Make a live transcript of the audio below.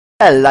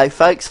Hello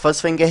folks,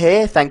 Fuzzfinger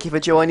here, thank you for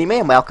joining me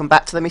and welcome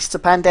back to the Mr.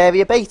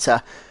 Pandaria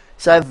beta.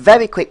 So a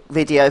very quick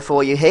video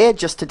for you here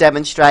just to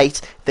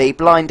demonstrate the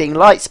Blinding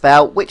Light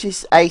spell, which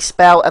is a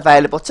spell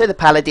available to the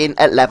Paladin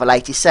at level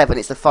 87.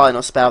 It's the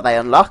final spell they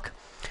unlock.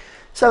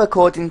 So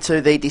according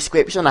to the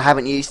description, I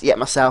haven't used it yet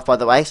myself by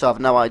the way, so I have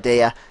no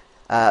idea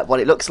what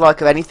it looks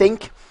like or anything.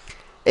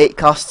 It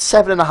costs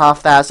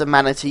 7,500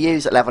 mana to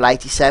use at level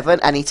 87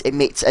 and it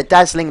emits a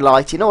dazzling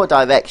light in all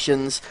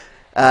directions,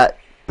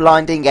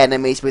 blinding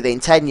enemies within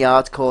 10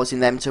 yards,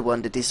 causing them to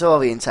wander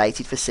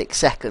disorientated for 6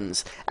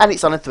 seconds, and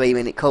it's on a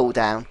 3-minute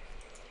cooldown.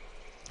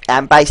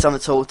 And based on the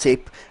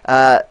tooltip,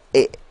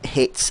 it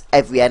hits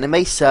every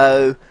enemy,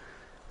 so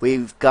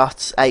we've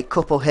got a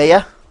couple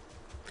here.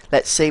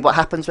 Let's see what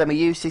happens when we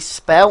use this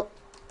spell.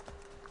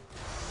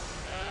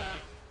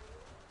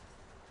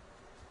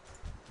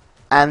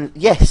 And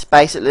yes,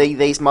 basically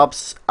these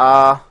mobs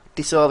are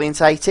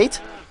disorientated.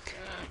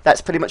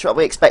 That's pretty much what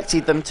we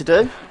expected them to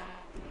do.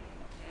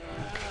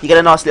 You get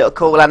a nice little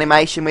cool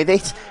animation with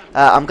it.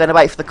 I'm going to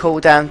wait for the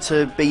cooldown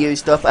to be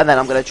used up and then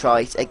I'm going to try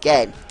it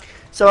again.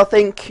 So I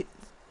think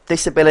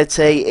this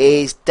ability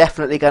is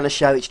definitely going to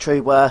show its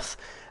true worth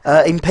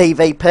in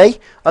PvP.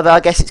 Although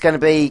I guess it's going to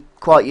be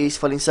quite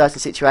useful in certain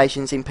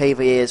situations in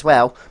PvE as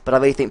well. But I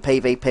really think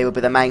PvP will be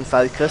the main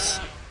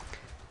focus.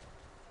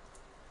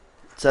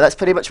 So that's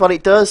pretty much what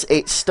it does.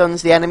 It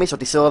stuns the enemies or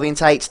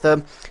disorientates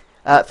them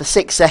for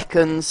 6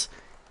 seconds.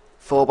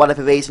 For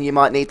whatever reason you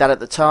might need that at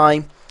the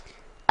time.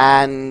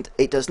 And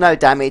it does no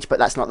damage, but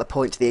that's not the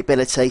point of the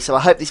ability. So I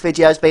hope this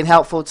video has been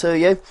helpful to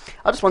you.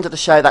 I just wanted to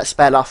show that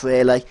spell off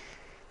really.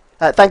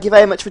 Thank you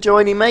very much for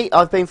joining me.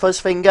 I've been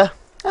Fuzzfinger,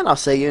 and I'll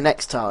see you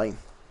next time.